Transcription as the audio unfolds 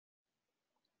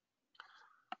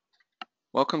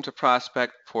Welcome to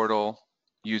Prospect Portal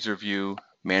User View,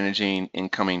 Managing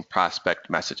Incoming Prospect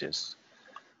Messages.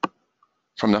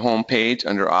 From the home page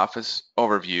under Office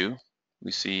Overview,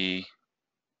 we see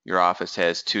your office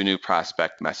has 2 new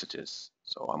prospect messages.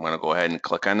 So I'm going to go ahead and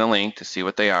click on the link to see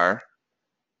what they are.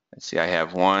 Let's see, I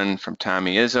have one from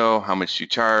Tommy Izzo, how much you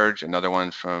charge, another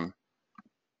one from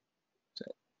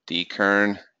D.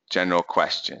 Kern, general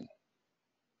question.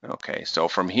 Okay, so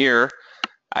from here,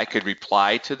 I could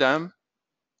reply to them,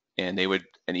 and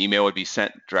an email would be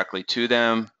sent directly to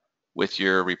them with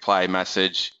your reply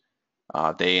message.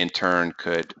 They in turn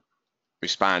could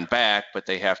respond back, but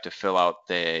they have to fill out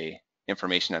the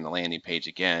information on the landing page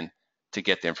again to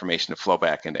get the information to flow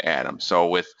back into Adam. So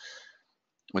with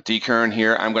DKern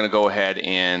here, I'm going to go ahead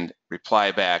and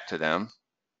reply back to them.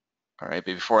 All right,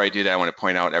 but before I do that, I want to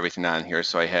point out everything on here.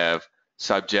 So I have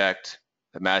subject,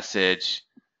 the message,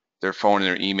 their phone and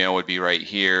their email would be right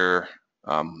here.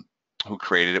 Who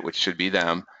created it, which should be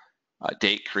them.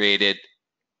 Date created,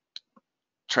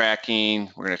 tracking,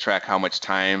 we're going to track how much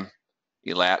time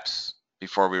elapsed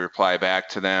before we reply back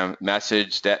to them.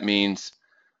 Message, that means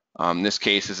in this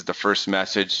case, this is the first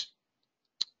message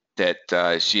that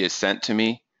she has sent to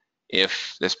me.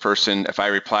 If I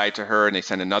reply to her and they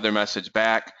send another message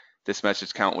back, this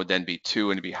message count would then be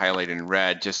 2 and it'd be highlighted in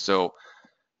red, just so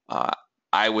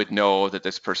I would know that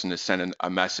this person has sent a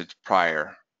message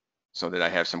prior, so that I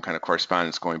have some kind of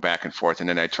correspondence going back and forth, and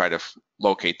then I try to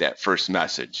locate that first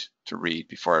message to read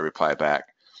before I reply back.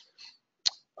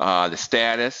 The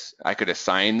status, I could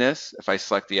assign this. If I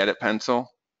select the edit pencil,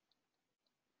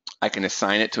 I can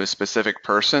assign it to a specific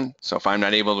person. So if I'm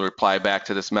not able to reply back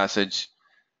to this message,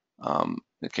 in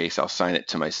the case I'll assign it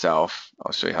to myself.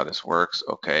 I'll show you how this works.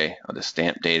 Okay, I'll just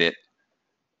stamp date it.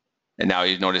 And now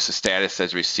you notice the status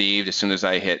says received. As soon as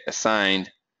I hit assigned,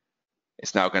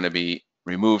 it's now going to be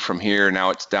removed from here.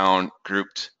 Now it's down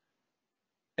grouped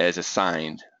as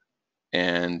assigned.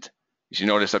 And as you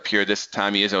notice up here, this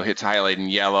Tommy Izzo hits highlight in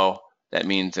yellow. That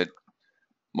means it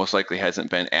most likely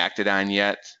hasn't been acted on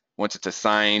yet. Once it's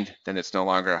assigned, then it's no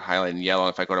longer highlighted in yellow.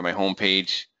 If I go to my home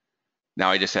page,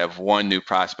 now I just have 1 new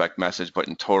prospect message, but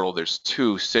in total there's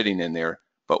 2 sitting in there,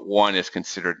 but 1 is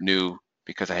considered new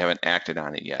because I haven't acted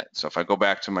on it yet. So if I go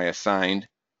back to my assigned,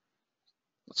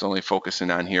 it's only focusing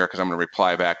on here because I'm going to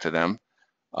reply back to them.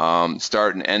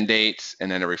 Start and end dates, and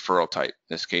then a referral type. In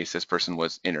this case, this person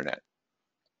was internet.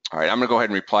 All right, I'm going to go ahead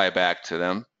and reply back to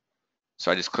them. So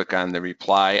I just click on the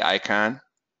reply icon.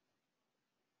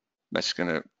 That's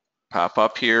going to pop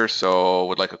up here. So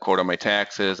would like a quote on my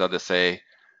taxes. I'll just say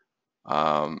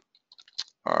our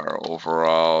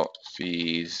overall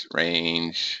fees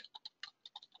range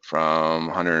from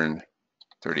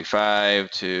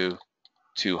 135 to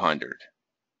 200,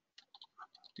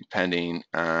 depending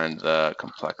on the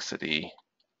complexity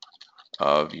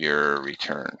of your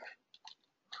return.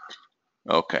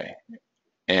 Okay,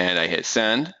 and I hit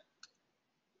send.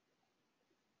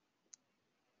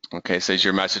 Okay, it says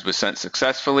your message was sent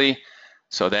successfully.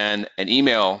 So then an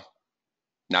email,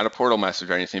 not a portal message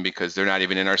or anything, because they're not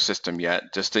even in our system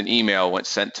yet, just an email went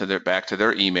sent to back to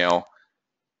their email.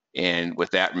 And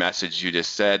with that message you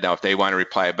just said, now if they want to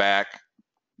reply back,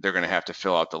 they're going to have to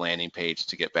fill out the landing page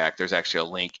to get back. There's actually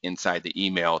a link inside the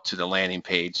email to the landing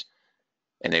page,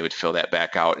 and they would fill that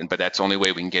back out. But that's the only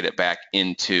way we can get it back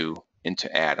into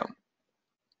Adam.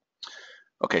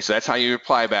 Okay, so that's how you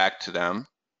reply back to them.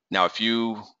 Now let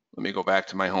me go back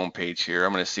to my home page here.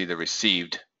 I'm going to see the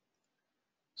received.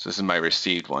 So this is my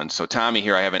received one. So Tommy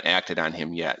here, I haven't acted on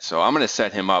him yet. So I'm going to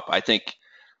set him up. I think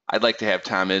I'd like to have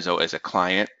Tom Izzo as a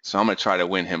client. So I'm going to try to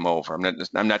win him over.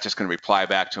 I'm not just going to reply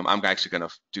back to him. I'm actually going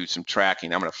to do some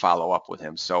tracking. I'm going to follow up with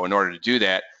him. So in order to do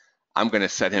that, I'm going to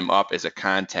set him up as a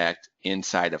contact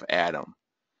inside of Adam.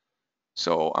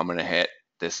 So I'm going to hit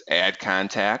this add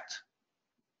contact.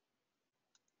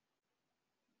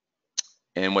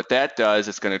 And what that does,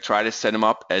 it's going to try to set him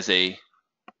up as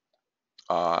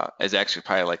actually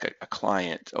probably like a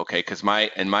client, okay? Because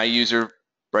my user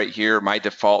right here, my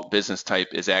default business type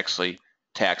is actually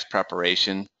tax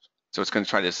preparation. So it's going to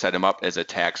try to set him up as a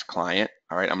tax client.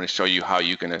 All right, I'm going to show you how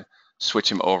you're going to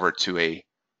switch him over to a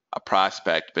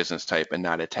prospect business type and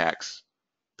not a tax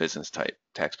business type,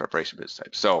 tax preparation business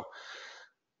type. So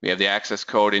we have the access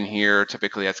code in here.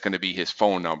 Typically that's going to be his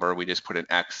phone number. We just put an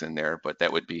X in there, but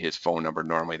that would be his phone number,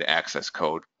 normally the access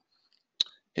code.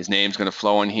 His name's going to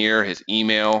flow in here, his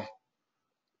email.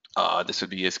 This would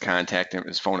be his contact,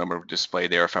 his phone number would display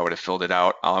there if I would have filled it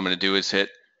out. All I'm going to do is hit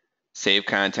save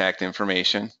contact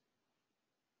information.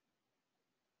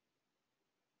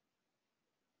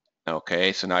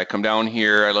 Okay, so now I come down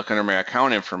here, I look under my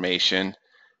account information,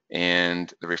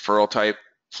 and the referral type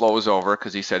flows over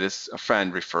because he said a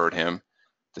friend referred him.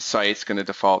 The site's going to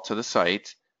default to the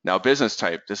site. Now business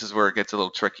type, this is where it gets a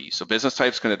little tricky. So business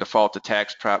type is going to default to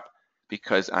tax prep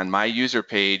because on my user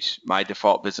page, my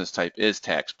default business type is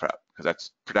tax prep because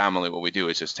that's predominantly what we do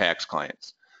is just tax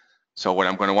clients. So what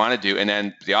I'm going to want to do, and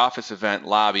then the office event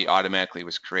lobby automatically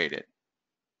was created.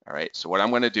 All right, so what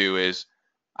I'm going to do is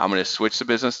I'm going to switch the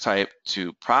business type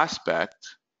to prospect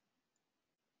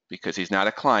because he's not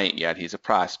a client yet, he's a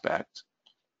prospect.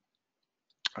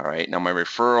 All right, now my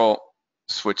referral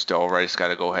switched over. I just got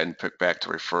to go ahead and pick back to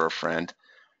refer a friend.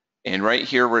 And right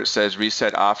here where it says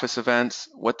reset office events,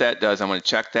 what that does, I'm going to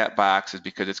check that box is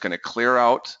because it's going to clear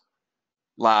out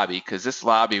lobby because this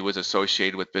lobby was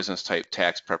associated with business type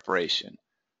tax preparation.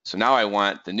 So now I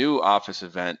want the new office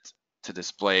event to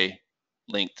display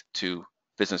linked to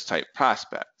business type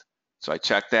prospect. So I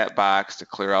check that box to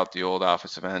clear out the old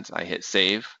office events. I hit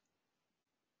save.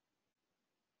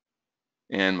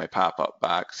 And my pop-up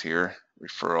box here,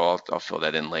 referral, I'll fill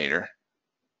that in later.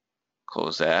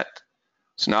 Close that.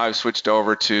 So now I've switched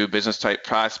over to business type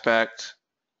prospect.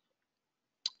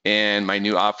 And my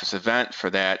new office event for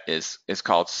that is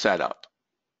called setup.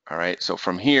 All right, so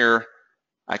from here,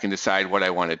 I can decide what I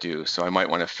want to do. So I might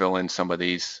want to fill in some of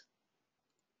these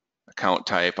account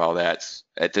type, all that's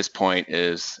at this point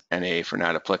is NA for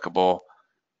not applicable.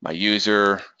 My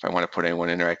user, if I want to put anyone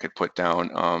in there, I could put down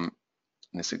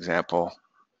in this example,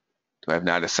 do I have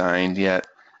not assigned yet?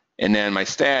 And then my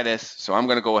status, so I'm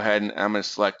going to go ahead and I'm going to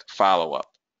select follow up.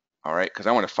 All right, because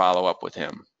I want to follow up with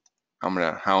him. I'm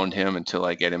going to hound him until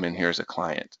I get him in here as a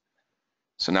client.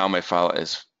 So now my follow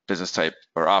is business type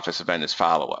or office event is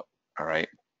follow up. All right.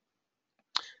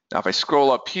 Now if I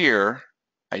scroll up here,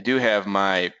 I do have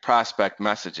my prospect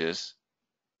messages.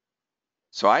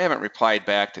 So I haven't replied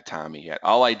back to Tommy yet.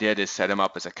 All I did is set him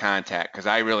up as a contact because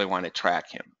I really want to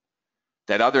track him.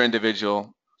 That other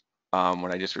individual,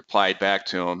 when I just replied back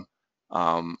to him,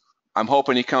 I'm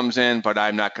hoping he comes in, but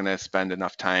I'm not going to spend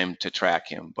enough time to track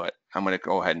him. But I'm going to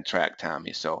go ahead and track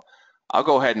Tommy. So I'll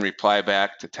go ahead and reply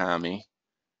back to Tommy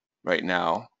right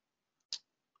now.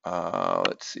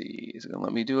 Let's see, is it going to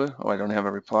let me do it? Oh, I don't have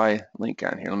a reply link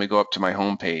on here. Let me go up to my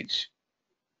home page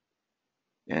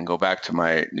and go back to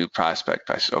my new prospect.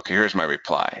 Okay, here's my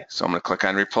reply. So I'm going to click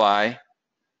on reply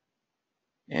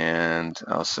and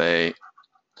I'll say,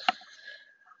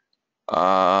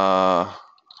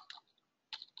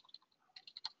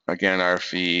 again, our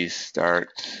fees start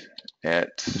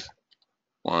at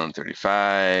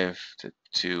 $135 to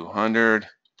 $200.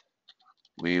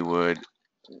 We would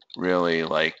really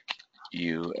like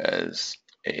you as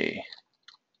a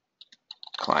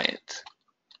client.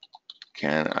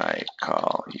 Can I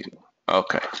call you?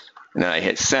 Okay, and then I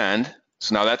hit send.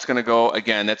 So now that's going to go,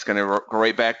 again, that's going to go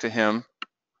right back to him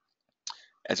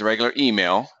as a regular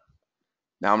email.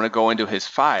 Now I'm going to go into his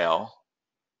file.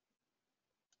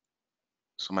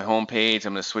 So my home page,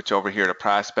 I'm going to switch over here to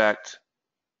prospect.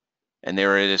 And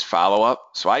there it is, follow up.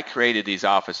 So I created these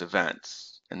office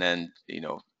events. And then, you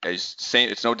know,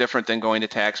 it's no different than going to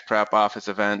tax prep office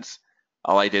events.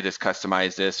 All I did is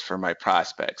customize this for my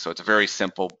prospects. So it's a very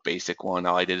simple, basic one.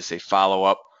 All I did is say follow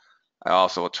up. I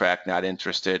also will track not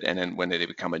interested, and then when they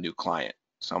become a new client.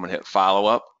 So I'm gonna hit follow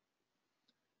up.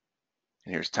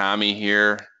 And here's Tommy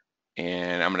here.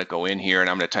 And I'm gonna go in here and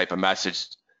I'm gonna type a message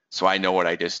so I know what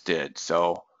I just did.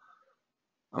 So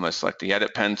I'm gonna select the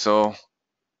edit pencil,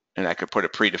 and I could put a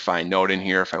predefined note in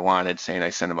here if I wanted, saying I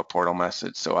sent him a portal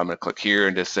message. So I'm gonna click here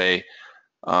and just say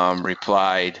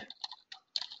replied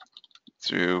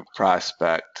through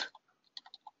prospect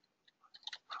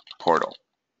portal.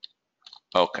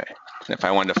 Okay, and if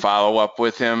I wanted to follow up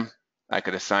with him, I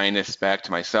could assign this back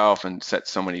to myself and set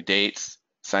so many dates,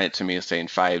 assign it to me saying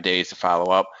 5 days to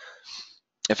follow up.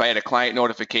 If I had a client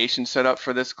notification set up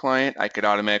for this client, I could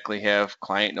automatically have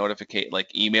client notificate,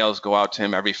 like emails go out to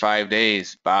him every 5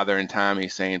 days, bothering Tommy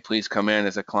saying, please come in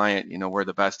as a client, you know, we're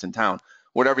the best in town,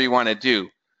 whatever you want to do.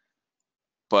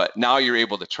 But now you're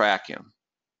able to track him.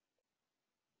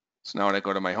 So now when I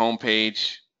go to my home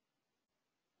page,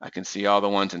 I can see all the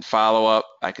ones in follow-up.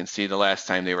 I can see the last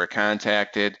time they were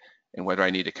contacted and whether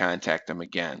I need to contact them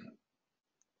again.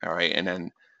 All right, and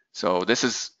then, so this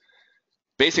is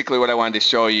basically what I wanted to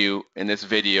show you in this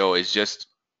video is just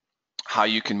how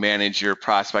you can manage your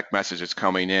prospect messages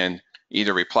coming in.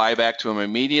 Either reply back to them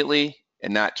immediately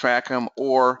and not track them,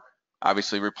 or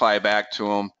obviously reply back to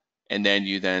them and then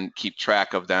you then keep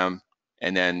track of them,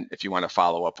 and then if you want to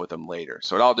follow up with them later.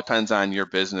 So it all depends on your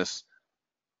business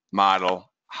model,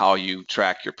 how you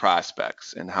track your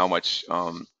prospects and how much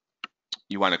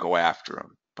you want to go after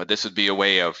them. But this would be a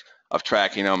way of of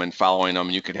tracking them and following them.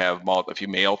 You could have if you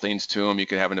mail things to them, you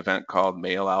could have an event called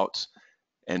mail outs,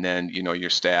 and then your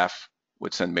staff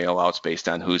would send mail outs based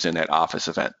on who's in that office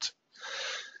event.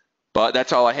 But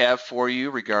that's all I have for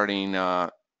you regarding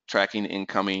tracking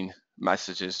incoming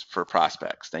messages for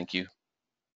prospects. Thank you.